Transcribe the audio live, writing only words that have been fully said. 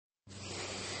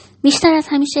بیشتر از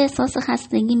همیشه احساس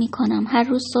خستگی میکنم. هر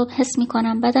روز صبح حس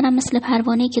میکنم بدنم مثل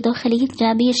پروانه‌ای که داخل یک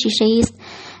جعبه شیشه‌ای است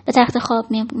به تخت خواب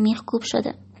میخکوب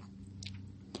شده.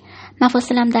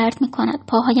 مفاصلم درد میکند،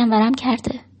 پاهایم ورم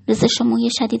کرده، ریزش موی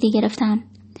شدیدی گرفتم.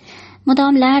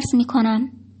 مدام لرز میکنم.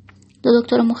 2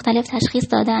 دکتر مختلف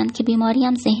تشخیص دادند که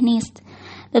بیماریم ذهنی است.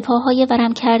 به پاهای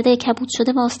ورم کرده، کبود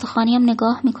شده و استخوانیم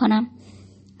نگاه میکنم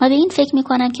و به این فکر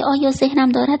میکنم که آیا ذهنم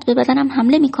دارد به بدنم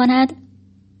حمله میکند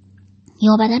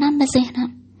یا بدنم به ذهنم.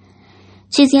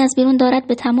 چیزی از بیرون دارد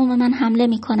به تمام من حمله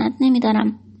میکند،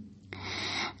 نمیدانم.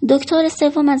 دکتر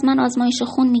سوم از من آزمایش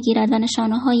خون میگیرد و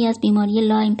نشانه‌هایی از بیماری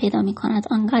لایم پیدا میکند.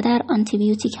 آنقدر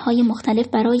آنتیبیوتیک های مختلف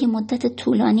برای مدت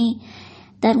طولانی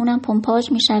درونم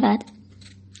پمپاژ میشود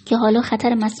که حالا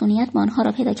خطر مسئولیت با آنها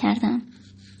را پیدا کردم.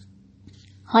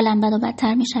 حالم بد و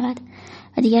بدتر میشود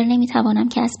و دیگر نمیتوانم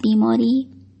که از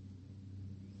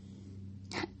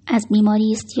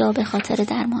بیماری است یا به خاطر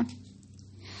درمان.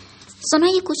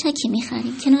 سونای کوچکی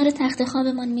میخریم، کنار تخت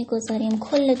خوابمان میگذاریم.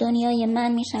 کل دنیای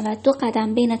من میشود 2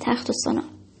 قدم بین تخت و سونا.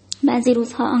 بعضی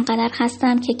روزها آنقدر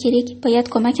خستم که کریک باید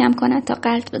کمکم کند تا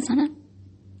غلط بزنم.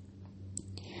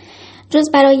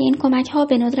 جز برای این کمک ها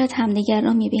به ندرت همدیگر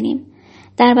را میبینیم.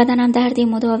 در بدنم دردی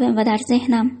مداوم و در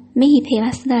ذهنم مهی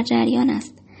پیوسته در جریان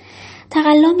است.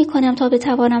 تقلا میکنم تا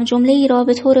بتوانم جمله ای را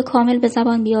به طور کامل به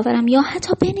زبان بیاورم یا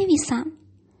حتی بنویسم.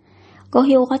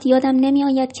 گاهی اوقات یادم نمی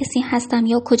آید کسی هستم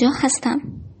یا کجا هستم.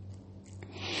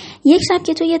 یک شب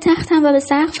که توی تختم و به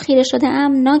سقف خیره شده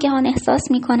ام، ناگهان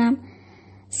احساس می کنم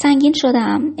سنگین شده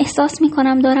ام. احساس می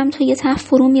کنم دارم توی تخت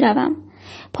فرو می روم.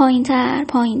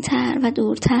 پایین تر و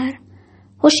دورتر.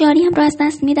 هوشیاریم را از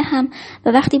دست می دهم و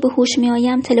وقتی به هوش می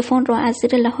آیم تلفن را از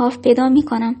زیر لحاف پیدا می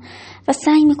کنم و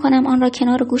سعی می کنم آن را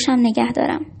کنار گوشم نگه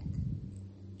دارم.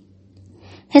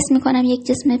 حس می کنم یک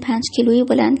جسم 5 کیلویی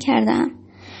بلند کردم.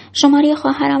 شماره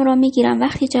خواهرم را میگیرم.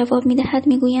 وقتی جواب میدهد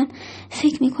میگویم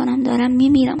فکر میکنم دارم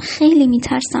میمیرم، خیلی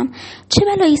میترسم، چه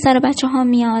بلایی سر بچه ها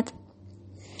میاد.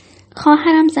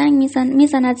 خواهرم زنگ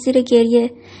میزند زیر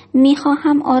گریه.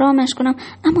 میخواهم آرامش کنم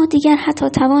اما دیگر حتی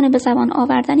توان به زبان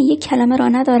آوردن یک کلمه را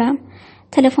ندارم.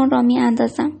 تلفن را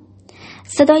میاندازم.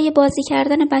 صدای بازی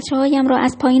کردن بچه هایم را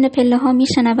از پایین پله ها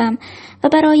میشنوم و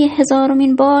برای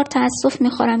 1000مین بار تأسف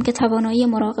میخورم که توانایی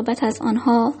مراقبت از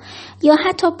آنها یا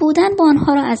حتی بودن با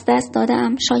آنها را از دست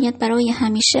دادم، شاید برای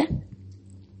همیشه.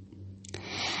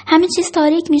 همه چیز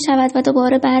تاریک میشود و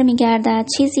دوباره برمیگردد،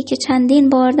 چیزی که چندین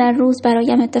بار در روز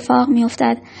برایم اتفاق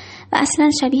میافتد و اصلا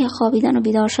شبیه خوابیدن و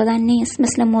بیدار شدن نیست،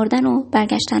 مثل مردن و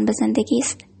برگشتن به زندگی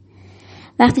است.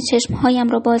 وقتی چشمهایم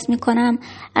را باز می کنم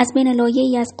از بین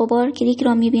لایه‌ای از غبار کریک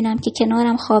را می بینم که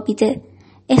کنارم خوابیده.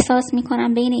 احساس می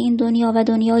کنم بین این دنیا و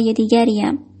دنیای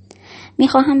دیگریم. می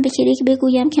خواهم به کریک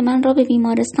بگویم که من را به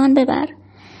بیمارستان ببر،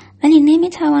 ولی نمی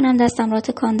توانم دستم را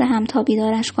تکان دهم تا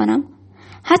بیدارش کنم.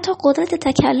 حتی قدرت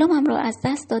تکلمم را از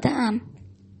دست دادم.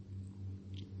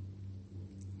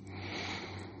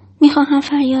 می خواهم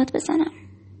فریاد بزنم.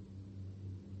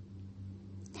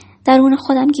 درون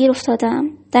خودم گیر افتادم.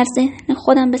 در ذهن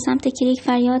خودم به سمت کریک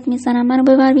فریاد میزنم منو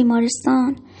ببر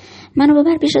بیمارستان، منو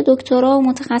ببر پیش دکترها و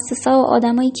متخصصا و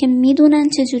آدمایی که میدونن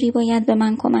چجوری باید به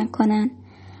من کمک کنن.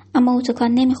 اما او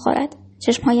تکان نمیخورد،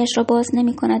 چشمهایش را باز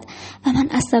نمی کند و من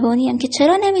عصبانیم که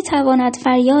چرا نمیتواند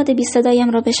فریاد بی صدایم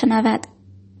را بشنود.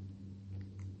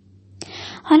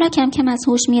 حالا کم کم از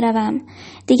هوش میروم.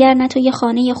 دیگر نه توی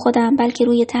خانه خودم بلکه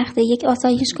روی تخت یک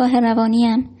آسایشگاه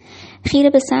روانیم. خیره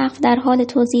به سقف در حال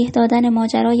توضیح دادن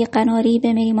ماجرای قناری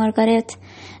به مری مارگارت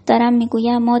دارم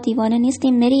میگویم ما دیوانه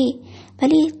نیستیم مری،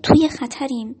 ولی توی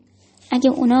خطریم. اگه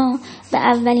اونا به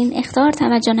اولین اخطار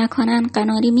توجه نکنن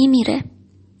قناری میمیره.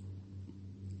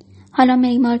 حالا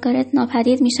مری مارگارت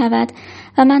ناپدید میشود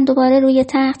و من دوباره روی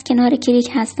تخت کنار کریک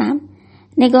هستم.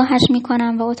 نگاهش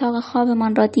میکنم و اتاق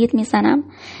خوابمان را دید میزنم.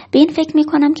 به این فکر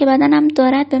میکنم که بدنم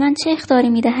دارد به من چه اخطاری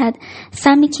میدهد.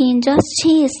 سمی که اینجاست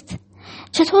چیست؟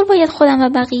 چطور باید خودم و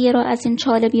بقیه را از این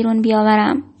چاله بیرون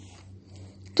بیاورم؟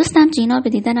 دوستم جینا به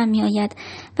دیدنم می آید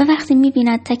و وقتی می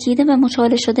بیند تکیده و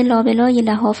مچاله شده لابلای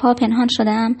لحاف ها پنهان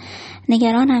شدم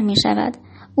نگرانم می شود.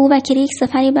 او و کریک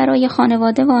سفری برای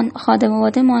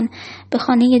خانواده‌مان به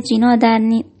خانه جینا در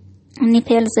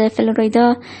نیپلز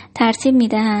فلوریدا ترتیب می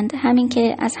دهند. همین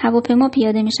که از هواپیما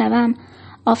پیاده می شوم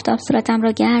آفتاب صورتم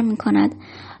را گرم می کند.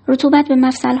 رطوبت به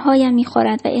مفصل‌هایم می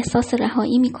خورد و احساس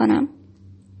رهایی می کنم.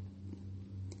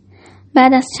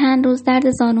 بعد از چند روز درد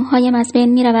زانوهایم از بین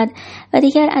می رود و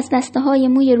دیگر از دسته های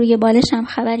موی روی بالشم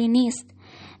خبری نیست.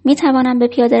 می توانم به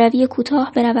پیاده روی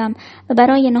کوتاه بروم و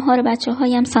برای نهار بچه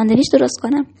هایم ساندویچ درست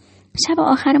کنم. شب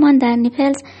آخرمان در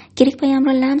نیپلز کریک پایم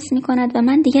را لمس می کند و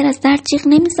من دیگر از درد جیغ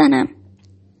نمی زنم.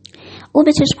 او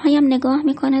به چشمهایم نگاه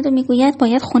میکند و میگوید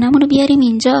باید خونمون رو بیاریم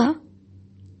اینجا.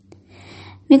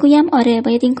 میگویم آره،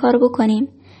 باید این کارو بکنیم.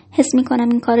 حس میکنم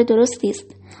این کار درستی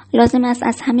است. لازم است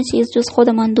از همه چیز جز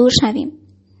خودمان دور شویم.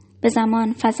 به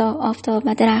زمان، فضا، آفتاب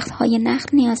و درخت‌های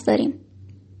نخل نیاز داریم.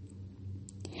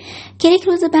 کریک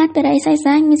روز بعد به رئیسش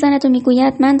زنگ میزند و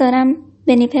میگوید من دارم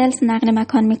به نیپلز نقل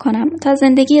مکان میکنم تا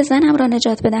زندگی زنم را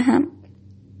نجات بدهم.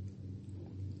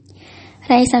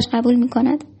 رئیسش قبول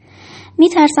میکند.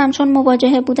 میترسم چون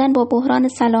مواجهه بودن با بحران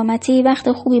سلامتی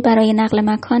وقت خوبی برای نقل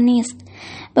مکان نیست.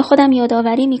 به خودم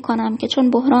یادآوری میکنم که چون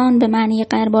بحران به معنی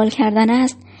غربال کردن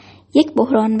است، یک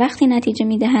بحران وقتی نتیجه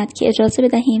میدهد که اجازه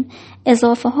بدهیم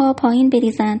اضافه ها پایین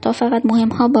بریزند تا فقط مهم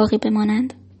ها باقی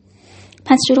بمانند.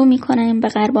 پس شروع میکنیم به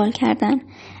غربال کردن.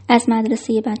 از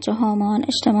مدرسه بچه هامان،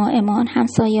 اجتماعمان،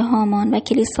 همسایه هامان و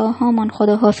کلیسا هامان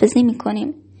خداحافظی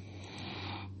میکنیم.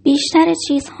 بیشتر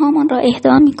چیزهامان را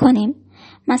اهدا میکنیم.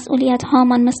 مسئولیت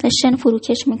هامان مثل شن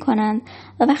فروکش میکنند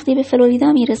و وقتی به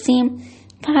فلوریدا میرسیم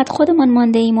فقط خودمان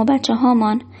مانده ایم و بچه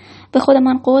هامان. به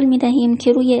خودمان قول میدهیم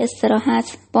که روی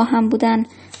استراحت، با هم بودن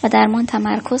و درمان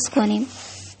تمرکز کنیم.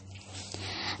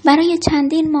 برای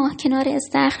چندین ماه کنار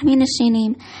استخر می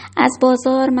نشینیم، از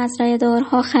بازار مزرعه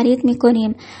دارها خرید می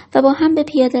کنیم و با هم به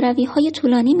پیاده روی های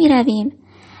طولانی می رویم.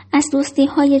 از دوستی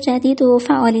های جدید و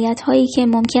فعالیت هایی که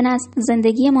ممکن است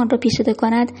زندگیمان را پیچیده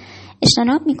کند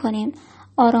اجتناب می کنیم.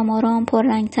 آرام آرام،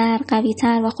 پررنگتر،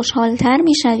 قویتر و خوشحالتر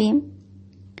می شویم.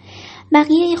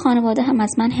 بقیه خانواده هم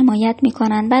از من حمایت می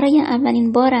کنند. برای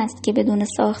اولین بار است که بدون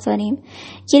ساختاریم.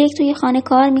 کریک توی خانه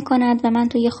کار می کند و من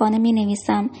توی خانه می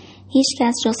نویسم. هیچ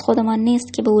کس جز خودمان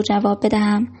نیست که به او جواب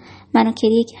بدهم. من و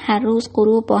کریک هر روز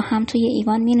غروب با هم توی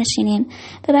ایوان می نشینیم.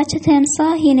 به بچه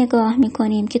تمساحی نگاه می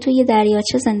کنیم که توی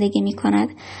دریاچه زندگی می کند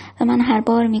و من هر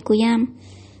بار می گویم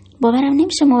باورم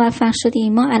نمیشه موفق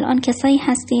شدیم. ما الان کسایی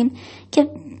هستیم که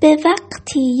به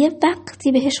یه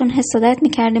وقتی بهشون حسادت می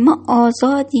کردیم. ما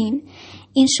آزادیم.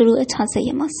 این شروع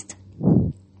تازه ماست.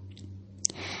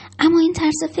 اما این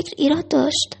طرز فکر ایراد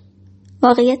داشت.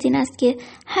 واقعیت این است که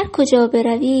هر کجا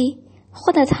بروی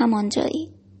خودت همان جایی.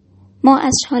 ما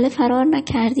از شاله فرار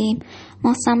نکردیم.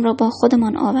 ما سم را با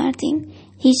خودمان آوردیم.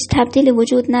 هیچ تبدیل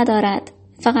وجود ندارد.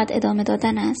 فقط ادامه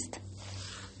دادن است.